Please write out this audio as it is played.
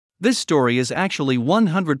This story is actually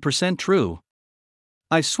 100% true.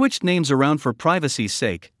 I've switched names around for privacy's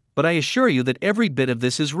sake, but I assure you that every bit of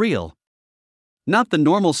this is real. Not the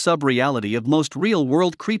normal sub-reality of most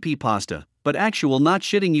real-world creepypasta, but actual not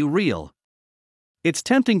shitting you real. It's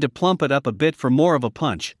tempting to plump it up a bit for more of a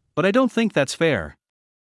punch, but I don't think that's fair.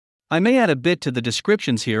 I may add a bit to the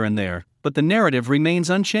descriptions here and there, but the narrative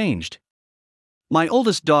remains unchanged. My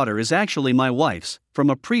oldest daughter is actually my wife's,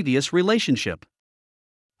 from a previous relationship.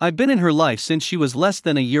 I've been in her life since she was less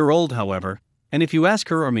than a year old, however, and if you ask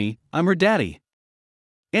her or me, I'm her daddy.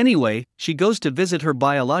 Anyway, she goes to visit her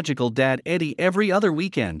biological dad Eddie every other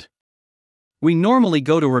weekend. We normally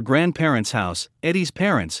go to her grandparents' house, Eddie's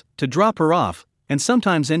parents, to drop her off, and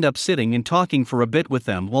sometimes end up sitting and talking for a bit with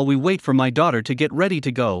them while we wait for my daughter to get ready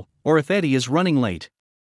to go, or if Eddie is running late.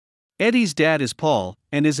 Eddie's dad is Paul,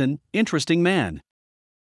 and is an interesting man.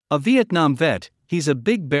 A Vietnam vet, he's a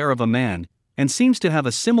big bear of a man, and seems to have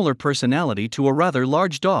a similar personality to a rather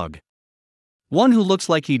large dog. One who looks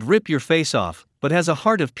like he'd rip your face off, but has a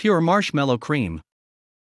heart of pure marshmallow cream.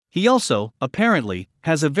 He also, apparently,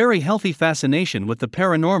 has a very healthy fascination with the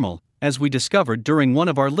paranormal, as we discovered during one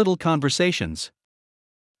of our little conversations.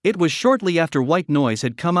 It was shortly after White Noise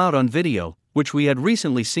had come out on video, which we had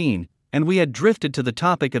recently seen, and we had drifted to the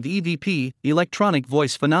topic of EVP, electronic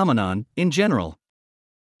voice phenomenon, in general.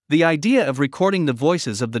 The idea of recording the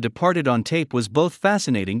voices of the departed on tape was both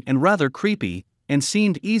fascinating and rather creepy, and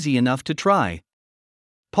seemed easy enough to try.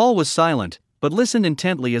 Paul was silent, but listened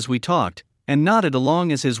intently as we talked, and nodded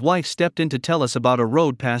along as his wife stepped in to tell us about a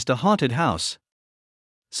road past a haunted house.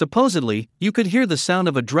 Supposedly, you could hear the sound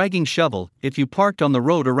of a dragging shovel if you parked on the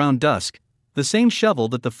road around dusk, the same shovel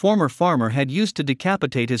that the former farmer had used to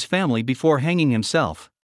decapitate his family before hanging himself.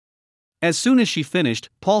 As soon as she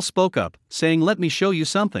finished, Paul spoke up, saying, "Let me show you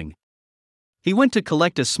something." He went to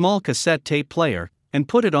collect a small cassette tape player, and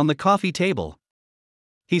put it on the coffee table.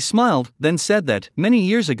 He smiled, then said that, many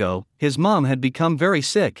years ago, his mom had become very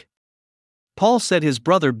sick. Paul said his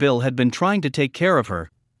brother Bill had been trying to take care of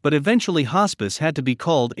her, but eventually hospice had to be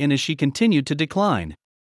called in as she continued to decline.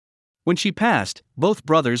 When she passed, both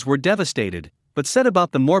brothers were devastated, but set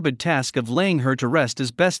about the morbid task of laying her to rest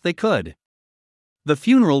as best they could. The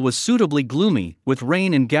funeral was suitably gloomy, with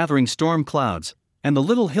rain and gathering storm clouds, and the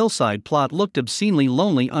little hillside plot looked obscenely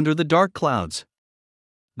lonely under the dark clouds.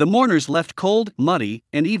 The mourners left cold, muddy,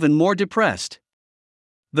 and even more depressed.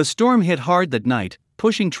 The storm hit hard that night,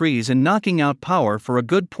 pushing trees and knocking out power for a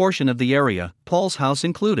good portion of the area, Paul's house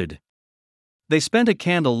included. They spent a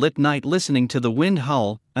candle-lit night listening to the wind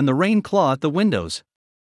howl and the rain claw at the windows.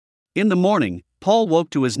 In the morning, Paul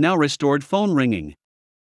woke to his now-restored phone ringing.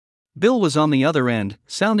 Bill was on the other end,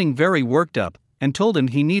 sounding very worked up, and told him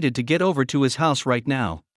he needed to get over to his house right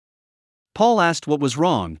now. Paul asked what was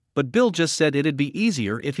wrong, but Bill just said it'd be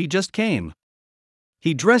easier if he just came.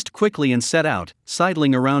 He dressed quickly and set out,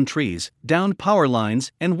 sidling around trees, downed power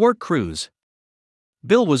lines, and work crews.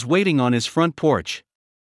 Bill was waiting on his front porch.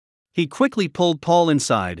 He quickly pulled Paul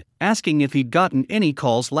inside, asking if he'd gotten any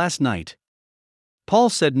calls last night. Paul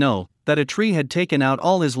said no, that a tree had taken out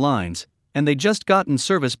all his lines, and they'd just gotten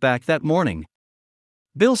service back that morning.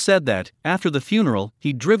 Bill said that, after the funeral,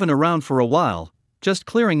 he'd driven around for a while, just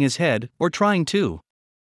clearing his head, or trying to.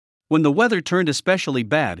 When the weather turned especially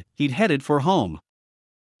bad, he'd headed for home.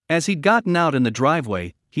 As he'd gotten out in the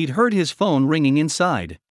driveway, he'd heard his phone ringing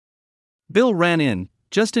inside. Bill ran in,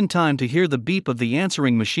 just in time to hear the beep of the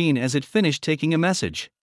answering machine as it finished taking a message.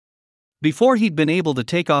 Before he'd been able to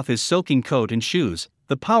take off his soaking coat and shoes,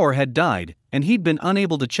 the power had died, and he'd been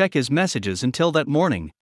unable to check his messages until that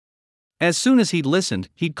morning. As soon as he'd listened,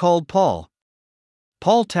 he'd called Paul.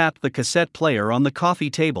 Paul tapped the cassette player on the coffee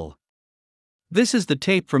table. "This is the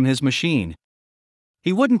tape from his machine."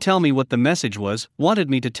 He wouldn't tell me what the message was, wanted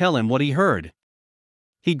me to tell him what he heard.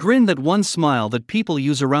 He grinned that one smile that people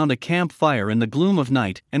use around a campfire in the gloom of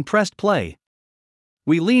night, and pressed play.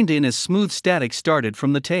 We leaned in as smooth static started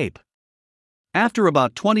from the tape. After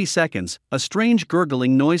about 20 seconds, a strange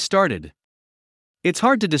gurgling noise started. It's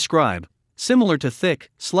hard to describe, similar to thick,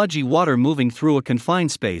 sludgy water moving through a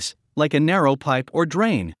confined space, like a narrow pipe or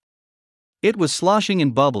drain. It was sloshing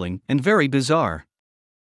and bubbling, and very bizarre.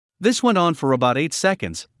 This went on for about 8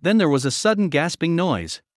 seconds, then there was a sudden gasping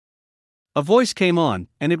noise. A voice came on,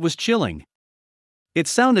 and it was chilling. It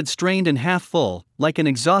sounded strained and half full, like an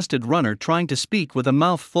exhausted runner trying to speak with a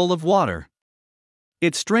mouth full of water.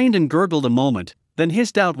 It strained and gurgled a moment, then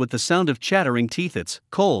hissed out with the sound of chattering teeth, "It's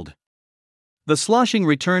cold." The sloshing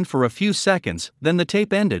returned for a few seconds, then the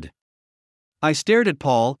tape ended. I stared at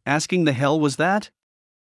Paul, asking the hell was that?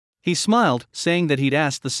 He smiled, saying that he'd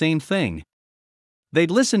asked the same thing. They'd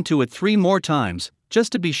listened to it 3 more times,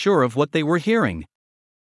 just to be sure of what they were hearing.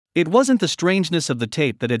 It wasn't the strangeness of the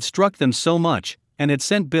tape that had struck them so much, and had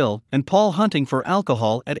sent Bill and Paul hunting for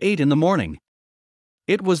alcohol at 8 in the morning.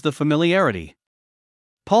 It was the familiarity.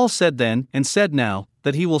 Paul said then, and said now,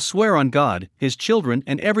 that he will swear on God, his children,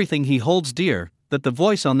 and everything he holds dear, that the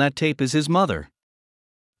voice on that tape is his mother.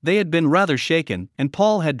 They had been rather shaken, and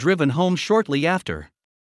Paul had driven home shortly after.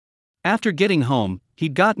 After getting home,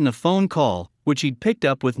 he'd gotten a phone call, which he'd picked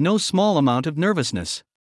up with no small amount of nervousness.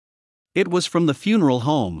 It was from the funeral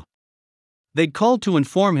home. They'd called to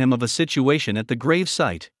inform him of a situation at the grave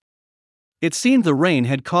site. It seemed the rain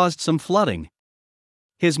had caused some flooding.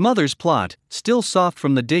 His mother's plot, still soft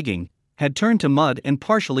from the digging, had turned to mud and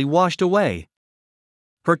partially washed away.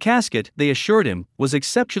 Her casket, they assured him, was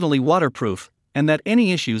exceptionally waterproof, and that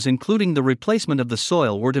any issues including the replacement of the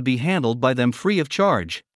soil were to be handled by them free of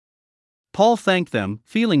charge. Paul thanked them,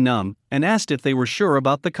 feeling numb, and asked if they were sure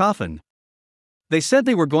about the coffin. They said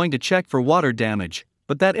they were going to check for water damage,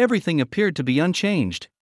 but that everything appeared to be unchanged.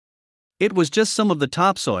 It was just some of the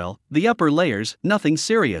topsoil, the upper layers, nothing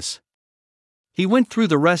serious. He went through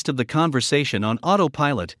the rest of the conversation on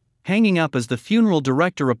autopilot, hanging up as the funeral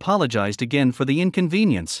director apologized again for the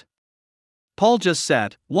inconvenience. Paul just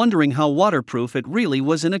sat, wondering how waterproof it really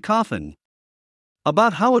was in a coffin.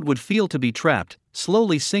 About how it would feel to be trapped,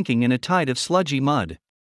 slowly sinking in a tide of sludgy mud.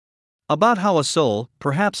 About how a soul,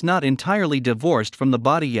 perhaps not entirely divorced from the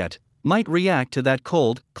body yet, might react to that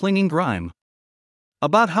cold, clinging grime.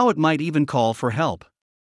 About how it might even call for help.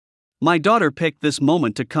 My daughter picked this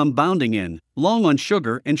moment to come bounding in, long on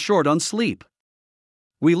sugar and short on sleep.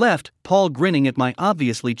 We left, Paul grinning at my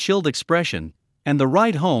obviously chilled expression, and the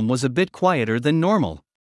ride home was a bit quieter than normal.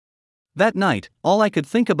 That night, all I could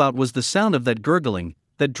think about was the sound of that gurgling,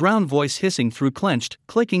 that drowned voice hissing through clenched,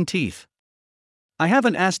 clicking teeth. I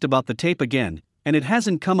haven't asked about the tape again, and it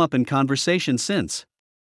hasn't come up in conversation since.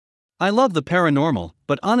 I love the paranormal,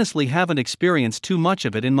 but honestly haven't experienced too much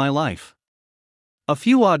of it in my life. A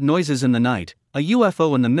few odd noises in the night, a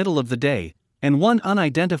UFO in the middle of the day, and one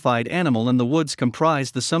unidentified animal in the woods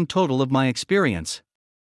comprise the sum total of my experience.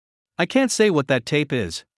 I can't say what that tape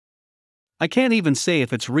is. I can't even say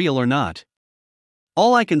if it's real or not.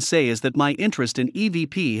 All I can say is that my interest in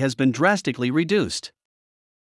EVP has been drastically reduced.